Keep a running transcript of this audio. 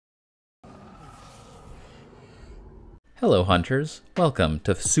Hello Hunters, welcome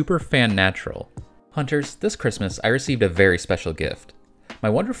to Super Fan Natural. Hunters, this Christmas I received a very special gift. My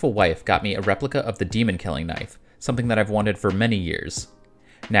wonderful wife got me a replica of the demon killing knife, something that I've wanted for many years.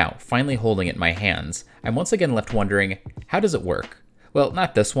 Now, finally holding it in my hands, I'm once again left wondering, how does it work? Well,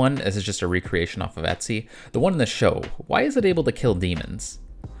 not this one, as it's just a recreation off of Etsy. The one in the show, why is it able to kill demons?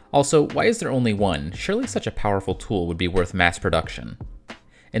 Also, why is there only one? Surely such a powerful tool would be worth mass production.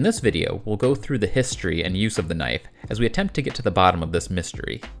 In this video, we'll go through the history and use of the knife as we attempt to get to the bottom of this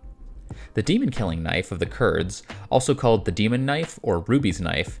mystery. The demon killing knife of the Kurds, also called the demon knife or Ruby's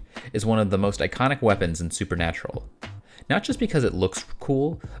knife, is one of the most iconic weapons in Supernatural. Not just because it looks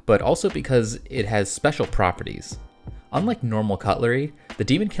cool, but also because it has special properties. Unlike normal cutlery, the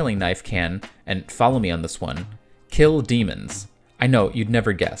demon killing knife can, and follow me on this one, kill demons. I know, you'd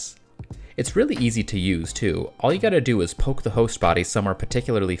never guess. It's really easy to use too. All you gotta do is poke the host body somewhere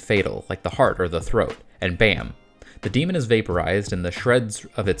particularly fatal, like the heart or the throat, and bam! The demon is vaporized and the shreds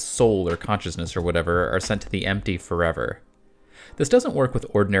of its soul or consciousness or whatever are sent to the empty forever. This doesn't work with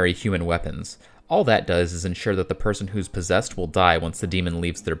ordinary human weapons. All that does is ensure that the person who's possessed will die once the demon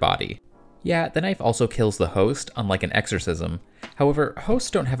leaves their body. Yeah, the knife also kills the host, unlike an exorcism. However,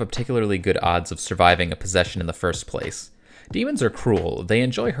 hosts don't have particularly good odds of surviving a possession in the first place. Demons are cruel, they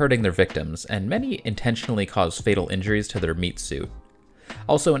enjoy hurting their victims, and many intentionally cause fatal injuries to their meat suit.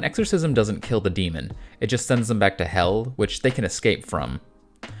 Also, an exorcism doesn't kill the demon, it just sends them back to hell, which they can escape from.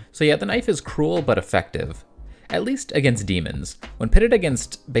 So yeah, the knife is cruel but effective. At least against demons. When pitted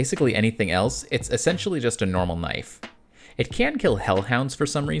against basically anything else, it's essentially just a normal knife. It can kill hellhounds for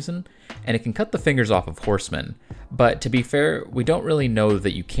some reason, and it can cut the fingers off of horsemen, but to be fair, we don't really know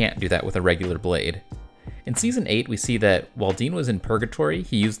that you can't do that with a regular blade. In Season 8, we see that while Dean was in Purgatory,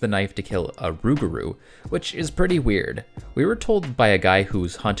 he used the knife to kill a Rougarou, which is pretty weird. We were told by a guy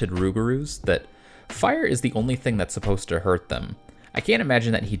who's hunted Rougarous that fire is the only thing that's supposed to hurt them. I can't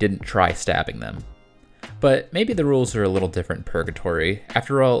imagine that he didn't try stabbing them. But maybe the rules are a little different in Purgatory.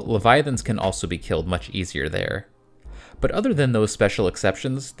 After all, Leviathans can also be killed much easier there. But other than those special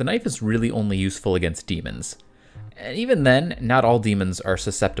exceptions, the knife is really only useful against demons. And even then, not all demons are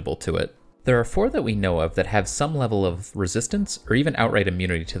susceptible to it. There are 4 that we know of that have some level of resistance or even outright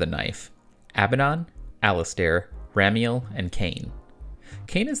immunity to the knife: Abaddon, Alistair, Ramiel, and Cain.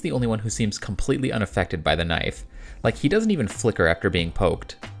 Cain is the only one who seems completely unaffected by the knife, like he doesn't even flicker after being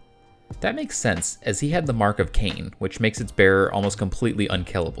poked. That makes sense, as he had the mark of Cain, which makes its bearer almost completely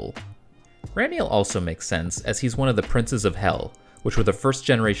unkillable. Ramiel also makes sense, as he's one of the princes of hell, which were the first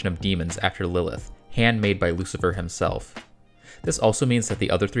generation of demons after Lilith, handmade by Lucifer himself. This also means that the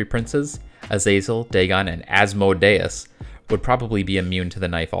other 3 princes, Azazel, Dagon, and Asmodeus, would probably be immune to the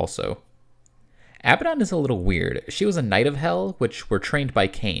knife also. Abaddon is a little weird. She was a knight of hell, which were trained by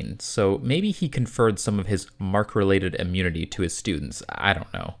Cain, so maybe he conferred some of his mark-related immunity to his students, I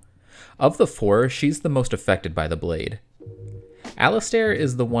don't know. Of the 4, she's the most affected by the blade. Alistair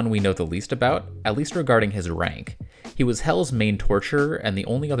is the one we know the least about, at least regarding his rank. He was Hell's main torturer and the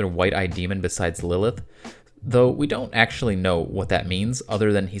only other white-eyed demon besides Lilith, though we don't actually know what that means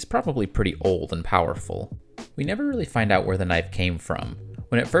other than he's probably pretty old and powerful. We never really find out where the knife came from.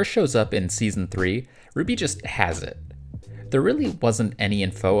 When it first shows up in Season 3, Ruby just has it. There really wasn't any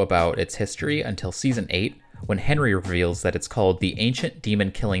info about its history until Season 8, when Henry reveals that it's called the Ancient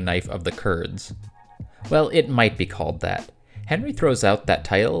Demon Killing Knife of the Kurds. Well, it might be called that. Henry throws out that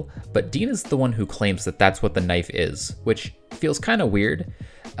title, but Dean is the one who claims that that's what the knife is, which feels kinda weird.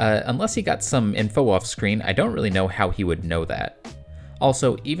 Unless he got some info off screen, I don't really know how he would know that.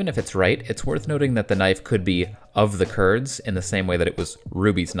 Also, even if it's right, it's worth noting that the knife could be of the Kurds in the same way that it was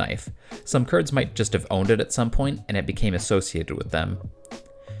Ruby's knife. Some Kurds might just have owned it at some point, and it became associated with them.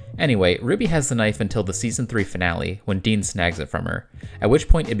 Anyway, Ruby has the knife until the Season 3 finale, when Dean snags it from her, at which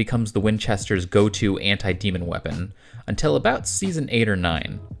point it becomes the Winchester's go-to anti-demon weapon, until about Season 8 or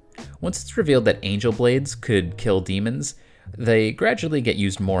 9. Once it's revealed that angel blades could kill demons, they gradually get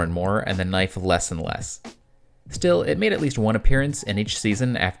used more and more, and the knife less and less. Still, it made at least 1 appearance in each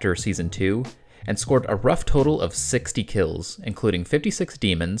season after Season 2, and scored a rough total of 60 kills, including 56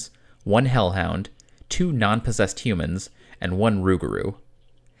 demons, 1 hellhound, 2 non-possessed humans, and 1 Rougarou.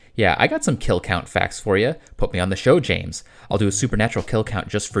 Yeah, I got some kill count facts for you. Put me on the show, James. I'll do a supernatural kill count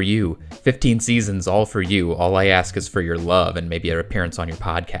just for you. 15 seasons, all for you. All I ask is for your love and maybe an appearance on your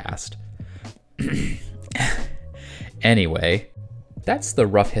podcast. Anyway, that's the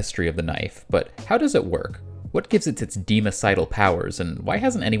rough history of the knife, but how does it work? What gives it its democidal powers, and why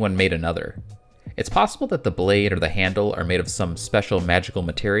hasn't anyone made another? It's possible that the blade or the handle are made of some special magical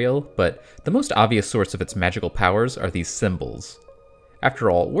material, but the most obvious source of its magical powers are these symbols.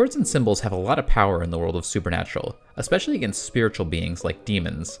 After all, words and symbols have a lot of power in the world of Supernatural, especially against spiritual beings like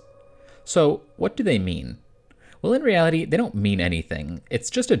demons. So, what do they mean? Well, in reality, they don't mean anything. It's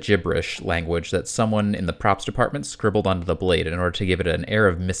just a gibberish language that someone in the props department scribbled onto the blade in order to give it an air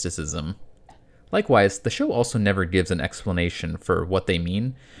of mysticism. Likewise, the show also never gives an explanation for what they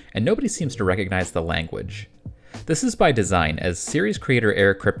mean, and nobody seems to recognize the language. This is by design, as series creator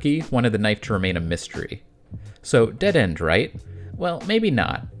Eric Kripke wanted the knife to remain a mystery. So, dead end, right? Well, maybe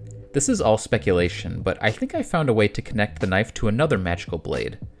not. This is all speculation, but I think I found a way to connect the knife to another magical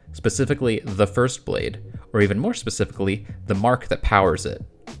blade, specifically the first blade, or even more specifically, the mark that powers it.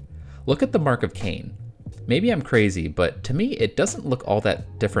 Look at the Mark of Cain. Maybe I'm crazy, but to me it doesn't look all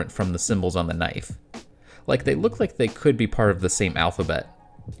that different from the symbols on the knife. Like, they look like they could be part of the same alphabet.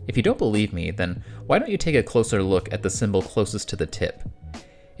 If you don't believe me, then why don't you take a closer look at the symbol closest to the tip?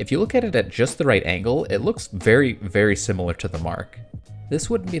 If you look at it at just the right angle, it looks very, very similar to the mark. This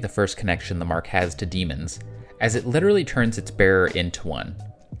wouldn't be the first connection the mark has to demons, as it literally turns its bearer into one.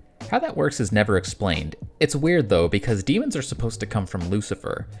 How that works is never explained. It's weird though, because demons are supposed to come from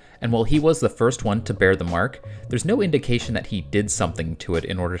Lucifer, and while he was the first one to bear the mark, there's no indication that he did something to it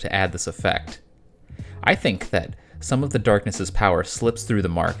in order to add this effect. I think that some of the darkness's power slips through the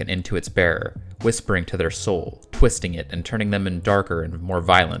mark and into its bearer, whispering to their soul, twisting it and turning them in darker and more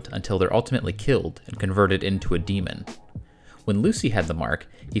violent until they're ultimately killed and converted into a demon. When Lucy had the mark,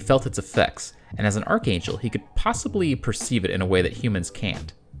 he felt its effects, and as an archangel, he could possibly perceive it in a way that humans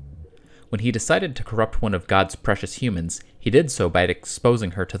can't. When he decided to corrupt one of God's precious humans, he did so by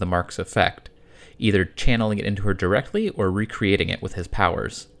exposing her to the mark's effect, either channeling it into her directly or recreating it with his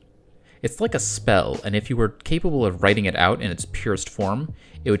powers. It's like a spell, and if you were capable of writing it out in its purest form,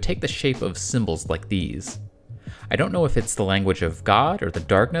 it would take the shape of symbols like these. I don't know if it's the language of God, or the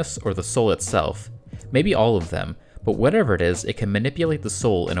darkness, or the soul itself. Maybe all of them, but whatever it is, it can manipulate the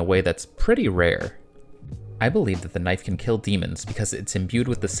soul in a way that's pretty rare. I believe that the knife can kill demons because it's imbued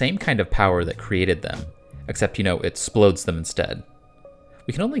with the same kind of power that created them, except, it explodes them instead.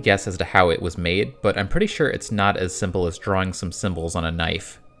 We can only guess as to how it was made, but I'm pretty sure it's not as simple as drawing some symbols on a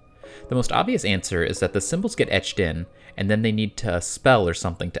knife. The most obvious answer is that the symbols get etched in, and then they need to spell or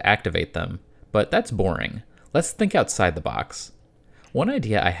something to activate them, but that's boring. Let's think outside the box. One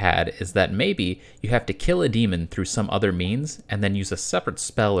idea I had is that maybe you have to kill a demon through some other means, and then use a separate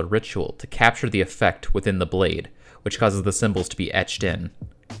spell or ritual to capture the effect within the blade, which causes the symbols to be etched in.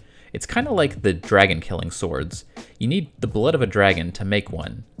 It's kind of like the dragon killing swords. You need the blood of a dragon to make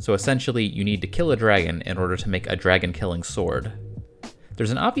one, so essentially you need to kill a dragon in order to make a dragon killing sword.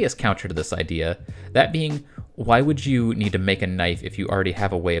 There's an obvious counter to this idea, that being, why would you need to make a knife if you already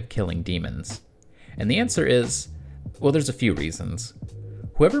have a way of killing demons? And the answer is, well, there's a few reasons.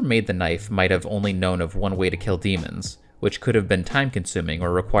 Whoever made the knife might have only known of one way to kill demons, which could have been time-consuming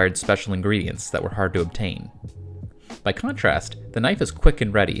or required special ingredients that were hard to obtain. By contrast, the knife is quick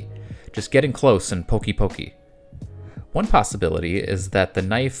and ready, just getting close and pokey pokey. One possibility is that the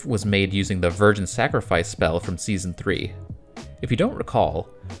knife was made using the Virgin Sacrifice spell from Season 3. If you don't recall,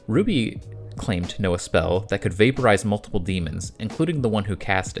 Ruby claimed to know a spell that could vaporize multiple demons, including the one who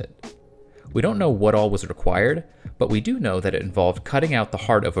cast it. We don't know what all was required, but we do know that it involved cutting out the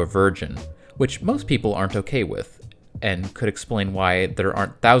heart of a virgin, which most people aren't okay with, and could explain why there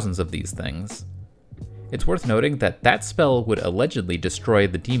aren't thousands of these things. It's worth noting that that spell would allegedly destroy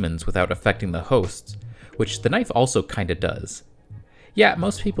the demons without affecting the hosts, which the knife also kinda does. Yeah,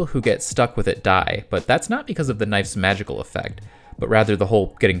 most people who get stuck with it die, but that's not because of the knife's magical effect, but rather the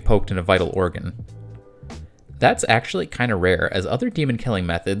whole getting poked in a vital organ. That's actually kinda rare, as other demon killing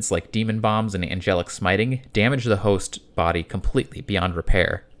methods like demon bombs and angelic smiting damage the host body completely beyond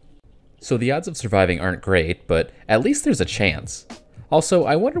repair. So the odds of surviving aren't great, but at least there's a chance. Also,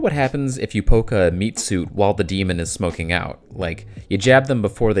 I wonder what happens if you poke a meat suit while the demon is smoking out. Like, you jab them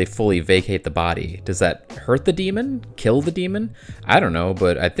before they fully vacate the body. Does that hurt the demon? Kill the demon? I don't know,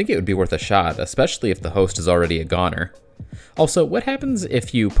 but I think it would be worth a shot, especially if the host is already a goner. Also, what happens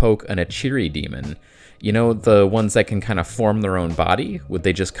if you poke an Echiri demon? You know, the ones that can kind of form their own body? Would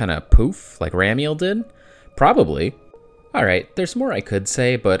they just kind of poof, like Ramiel did? Probably. Alright, there's more I could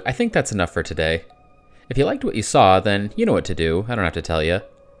say, but I think that's enough for today. If you liked what you saw, then you know what to do, I don't have to tell you.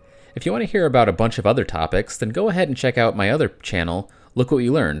 If you want to hear about a bunch of other topics, then go ahead and check out my other channel, Look What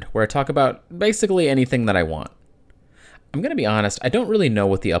You Learned, where I talk about basically anything that I want. I'm gonna be honest, I don't really know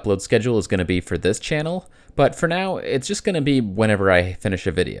what the upload schedule is gonna be for this channel, but for now, it's just gonna be whenever I finish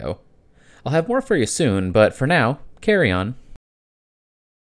a video. I'll have more for you soon, but for now, carry on.